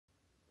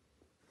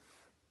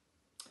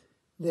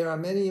There are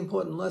many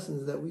important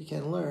lessons that we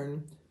can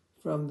learn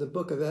from the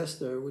book of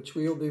Esther, which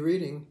we will be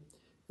reading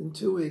in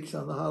 2 weeks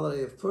on the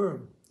holiday of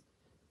Purim.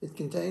 It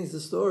contains the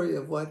story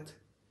of what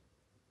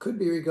could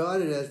be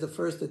regarded as the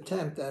first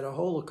attempt at a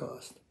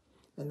Holocaust.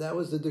 And that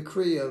was the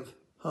decree of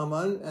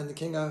Haman and the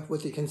king,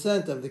 with the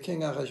consent of the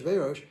king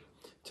Ahasuerus,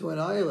 to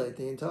annihilate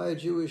the entire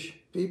Jewish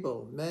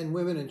people, men,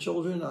 women, and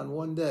children, on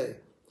one day,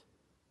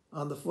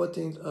 on the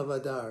 14th of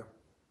Adar.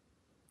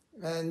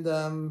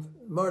 And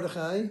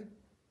Mordechai,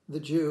 the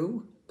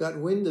Jew, got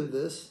wind of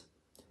this,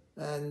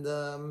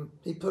 and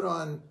he put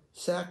on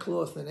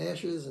sackcloth and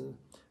ashes and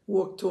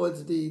walked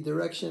towards the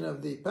direction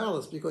of the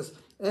palace, because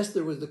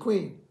Esther was the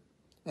queen.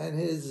 And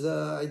his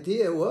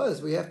idea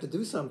was, we have to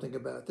do something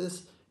about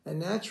this. And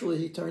naturally,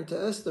 he turned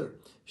to Esther.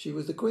 She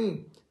was the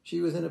queen.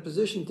 She was in a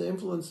position to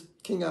influence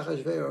King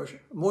Ahasuerus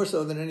more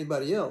so than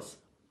anybody else.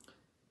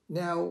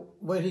 Now,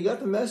 when he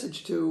got the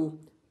message to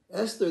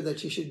Esther that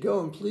she should go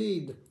and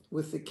plead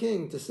with the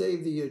king to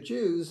save the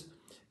Jews,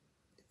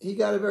 he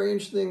got a very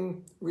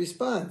interesting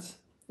response.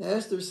 Now,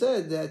 Esther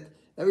said that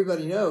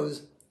everybody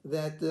knows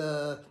that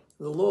the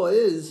law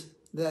is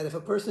that if a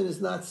person is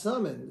not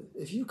summoned,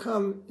 if you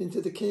come into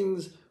the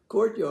king's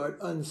courtyard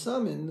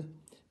unsummoned,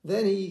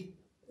 then he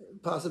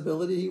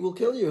will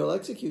kill you, he'll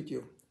execute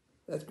you.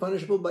 That's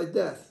punishable by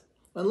death,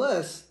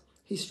 unless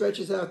he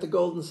stretches out the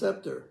golden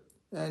scepter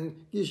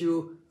and gives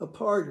you a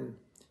pardon.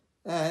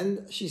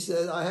 And she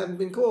said, I haven't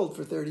been called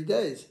for 30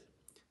 days.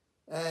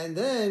 And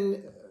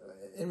then,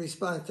 in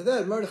response to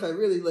that, Mordechai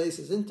really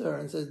laces into her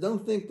and says,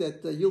 don't think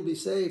that you'll be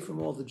saved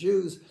from all the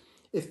Jews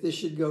if this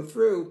should go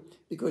through,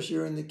 because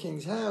you're in the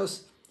king's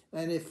house.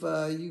 And if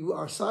you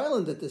are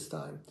silent at this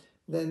time,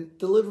 then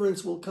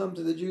deliverance will come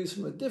to the Jews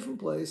from a different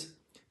place,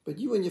 but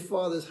you and your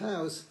father's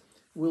house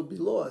will be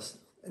lost.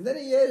 And then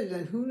he added,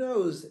 and who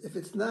knows if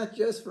it's not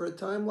just for a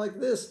time like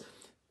this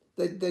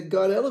that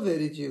God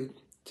elevated you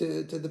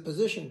to the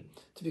position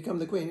to become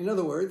the queen. In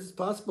other words, it's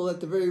possible that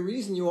the very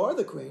reason you are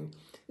the queen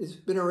has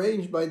been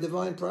arranged by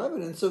divine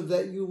providence so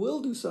that you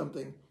will do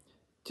something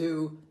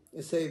to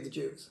save the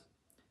Jews.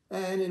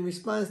 And in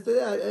response to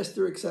that,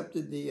 Esther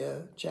accepted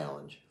the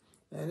challenge.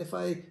 And if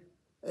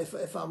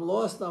I'm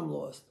lost, I'm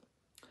lost.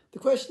 The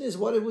question is,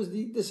 what was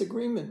the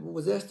disagreement?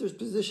 Was Esther's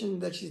position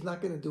that she's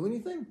not going to do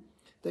anything?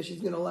 That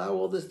she's going to allow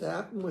all this to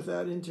happen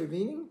without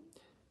intervening?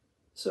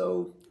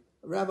 So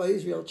Rabbi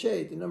Israel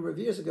Chait, a number of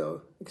years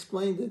ago,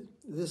 explained it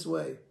this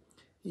way.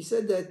 He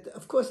said that,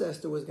 of course,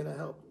 Esther was going to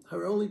help.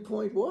 Her only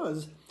point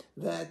was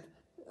that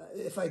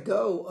if I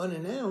go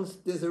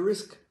unannounced, there's a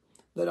risk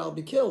that I'll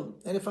be killed.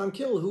 And if I'm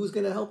killed, who's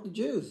going to help the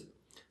Jews?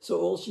 So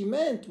all she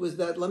meant was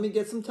that, let me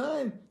get some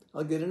time.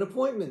 I'll get an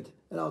appointment,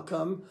 and I'll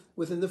come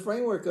within the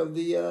framework of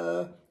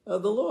the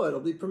law. It'll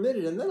be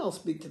permitted, and then I'll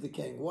speak to the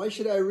king. Why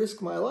should I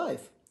risk my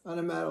life on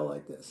a matter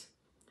like this?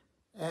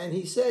 And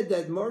he said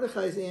that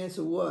Mordechai's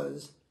answer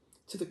was,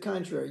 to the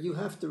contrary, you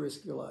have to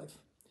risk your life,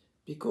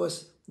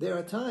 because there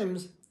are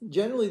times,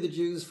 generally the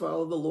Jews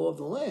follow the law of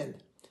the land,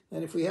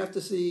 and if we have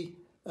to see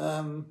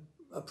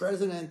a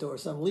president or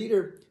some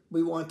leader,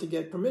 we want to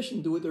get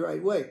permission, do it the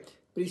right way.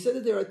 But he said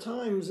that there are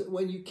times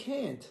when you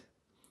can't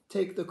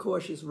take the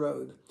cautious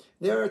road.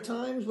 There are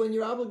times when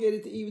you're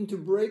obligated even to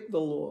break the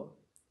law,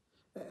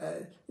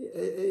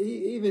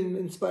 even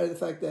in spite of the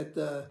fact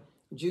that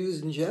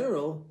Jews in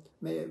general,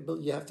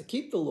 you have to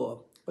keep the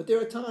law. But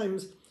there are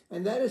times,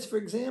 and that is, for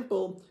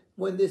example,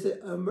 when there's an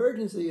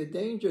emergency, a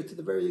danger to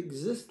the very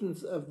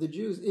existence of the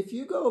Jews. If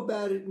you go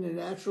about it in a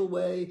natural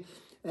way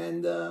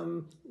and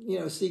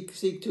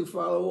seek to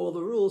follow all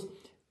the rules,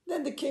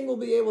 then the king will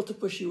be able to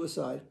push you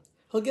aside.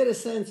 He'll get a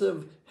sense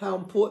of how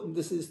important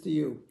this is to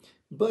you.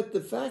 But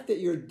the fact that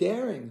you're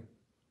daring,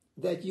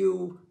 that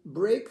you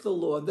break the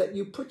law, that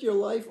you put your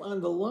life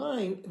on the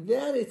line,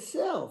 that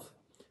itself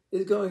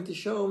is going to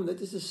show him that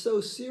this is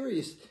so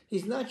serious.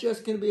 He's not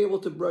just going to be able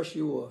to brush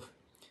you off.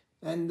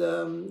 And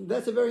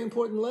that's a very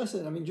important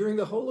lesson. I mean, during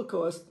the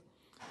Holocaust,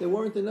 there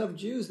weren't enough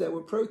Jews that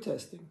were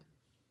protesting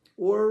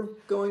or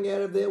going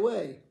out of their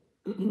way.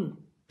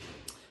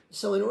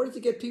 So in order to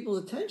get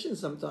people's attention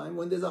sometime,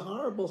 when there's a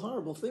horrible,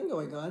 horrible thing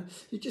going on,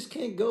 you just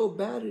can't go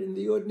about it in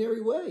the ordinary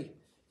way.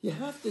 You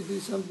have to do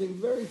something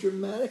very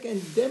dramatic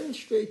and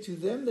demonstrate to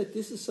them that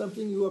this is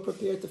something you are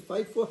prepared to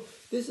fight for.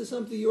 This is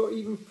something you're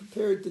even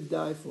prepared to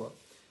die for.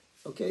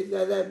 Okay,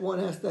 that one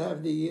has to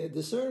have the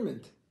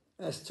discernment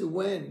as to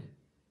when.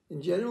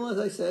 In general, as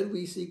I said,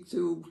 we seek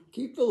to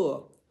keep the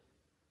law.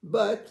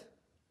 But,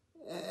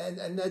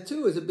 and that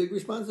too is a big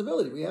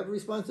responsibility. We have a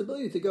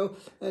responsibility to go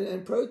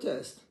and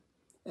protest.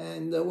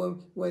 And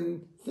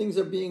when things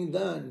are being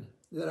done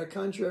that are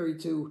contrary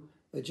to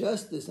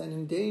justice and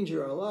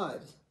endanger our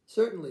lives,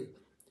 certainly.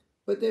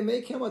 But there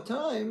may come a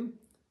time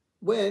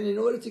when, in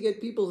order to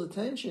get people's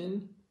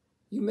attention,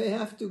 you may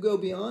have to go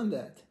beyond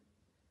that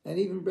and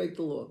even break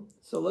the law.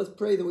 So let's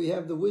pray that we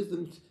have the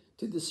wisdom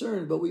to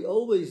discern, but we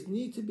always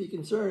need to be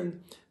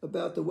concerned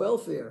about the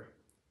welfare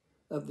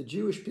of the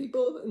Jewish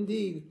people,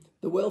 indeed,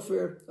 the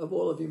welfare of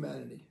all of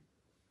humanity.